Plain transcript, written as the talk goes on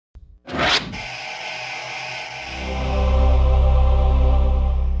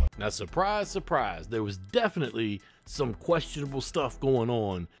Now, surprise, surprise, there was definitely some questionable stuff going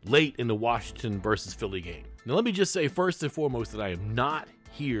on late in the Washington versus Philly game. Now, let me just say first and foremost that I am not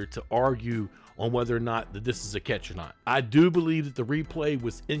here to argue on whether or not that this is a catch or not. I do believe that the replay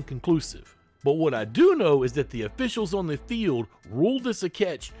was inconclusive. But what I do know is that the officials on the field ruled this a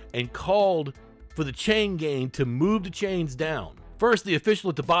catch and called for the chain gang to move the chains down. First, the official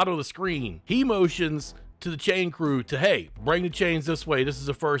at the bottom of the screen, he motions to the chain crew to, hey, bring the chains this way. This is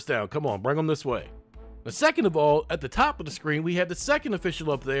a first down. Come on, bring them this way. Now, second of all, at the top of the screen, we have the second official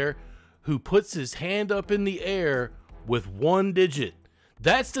up there who puts his hand up in the air with one digit.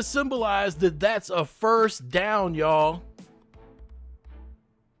 That's to symbolize that that's a first down, y'all.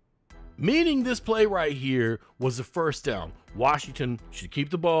 Meaning this play right here was a first down. Washington should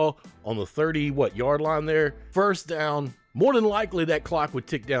keep the ball on the 30-yard line there. First down. More than likely that clock would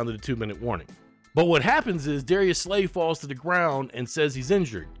tick down to the 2-minute warning. But what happens is Darius Slay falls to the ground and says he's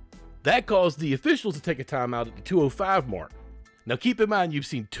injured. That caused the officials to take a timeout at the 2:05 mark. Now keep in mind, you've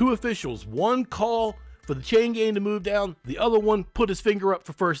seen two officials, one call for the chain gang to move down, the other one put his finger up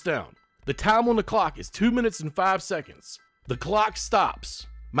for first down. The time on the clock is 2 minutes and 5 seconds. The clock stops.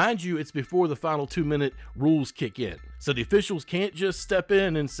 Mind you, it's before the final 2-minute rules kick in. So the officials can't just step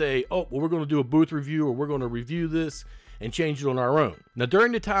in and say, oh, well, we're going to do a booth review or we're going to review this and change it on our own. Now,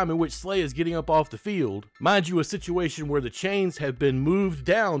 during the time in which Slay is getting up off the field, mind you, a situation where the chains have been moved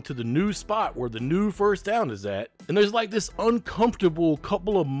down to the new spot where the new first down is at. And there's like this uncomfortable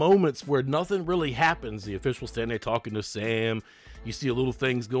couple of moments where nothing really happens. The officials stand there talking to Sam. You see a little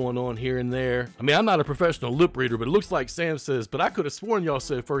things going on here and there. I mean, I'm not a professional lip reader, but it looks like Sam says, but I could have sworn y'all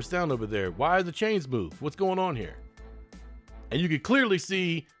said first down over there. Why are the chains moved? What's going on here? And you could clearly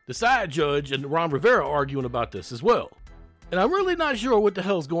see the side judge and Ron Rivera arguing about this as well. And I'm really not sure what the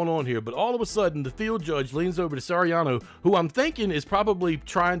hell's going on here, but all of a sudden the field judge leans over to Sariano, who I'm thinking is probably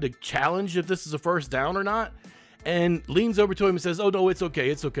trying to challenge if this is a first down or not, and leans over to him and says, oh no, it's okay,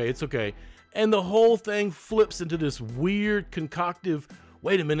 it's okay, it's okay. And the whole thing flips into this weird concoctive,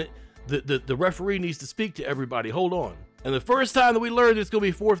 wait a minute, the referee needs to speak to everybody, hold on. And the first time that we learned it's going to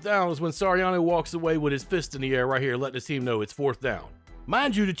be fourth down is when Sariano walks away with his fist in the air right here, letting the team know it's fourth down.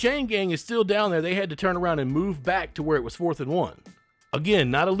 Mind you, the chain gang is still down there. They had to turn around and move back to where it was 4th and 1. Again,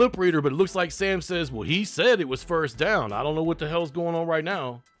 not a lip reader, but it looks like Sam says, well, he said it was first down. I don't know what the hell's going on right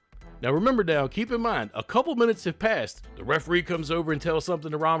now. Now remember now, keep in mind, a couple minutes have passed. The referee comes over and tells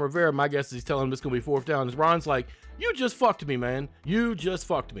something to Ron Rivera. My guess is he's telling him it's going to be fourth down. And Ron's like, you just fucked me, man. You just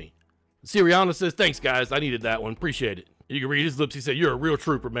fucked me. Sirianni says, thanks, guys. I needed that one. Appreciate it. You can read his lips. He said, you're a real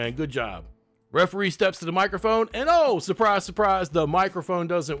trooper, man. Good job. Referee steps to the microphone, and oh, surprise, surprise, the microphone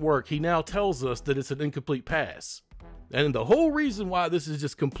doesn't work. He now tells us that it's an incomplete pass. And the whole reason why this is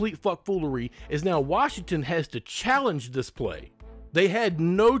just complete fuckfoolery is now Washington has to challenge this play. They had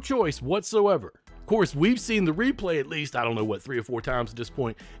no choice whatsoever. Of course, we've seen the replay at least, I don't know what, 3 or 4 times at this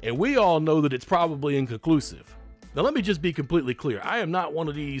point, and we all know that it's probably inconclusive. Now, let me just be completely clear. I am not one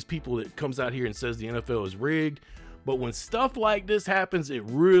of these people that comes out here and says the NFL is rigged. But when stuff like this happens, it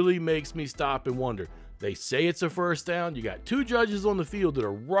really makes me stop and wonder. They say it's a first down. You got 2 judges on the field that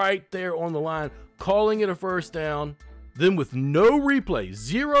are right there on the line calling it a first down. Then with no replay,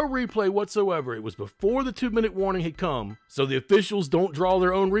 0 replay whatsoever, it was before the 2-minute warning had come. So the officials don't draw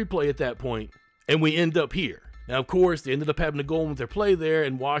their own replay at that point, and we end up here. Now, of course, they ended up having to go on with their play there,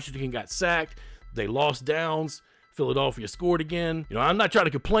 and Washington got sacked. They lost downs. Philadelphia scored again. You know, I'm not trying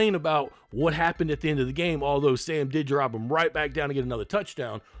to complain about what happened at the end of the game, although Sam did drop him right back down to get another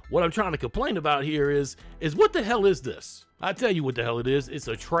touchdown. What I'm trying to complain about here is what the hell is this? I tell you what the hell it is. It's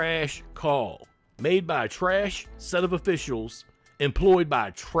a trash call made by a trash set of officials employed by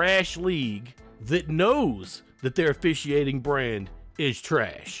a trash league that knows that their officiating brand is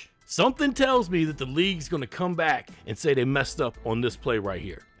trash. Something tells me that the league's going to come back and say they messed up on this play right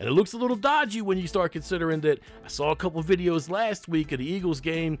here. And it looks a little dodgy when you start considering that I saw a couple videos last week of the Eagles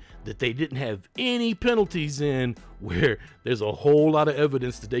game that they didn't have any penalties in, where there's a whole lot of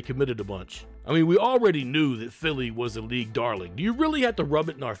evidence that they committed a bunch. I mean, we already knew that Philly was a league darling. Do you really have to rub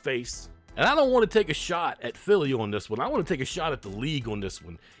it in our face? And I don't want to take a shot at Philly on this one. I want to take a shot at the league on this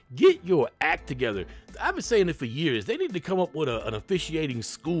one. Get your act together. I've been saying it for years. They need to come up with an officiating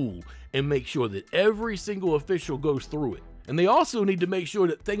school and make sure that every single official goes through it. And they also need to make sure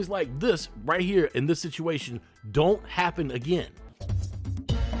that things like this right here in this situation don't happen again.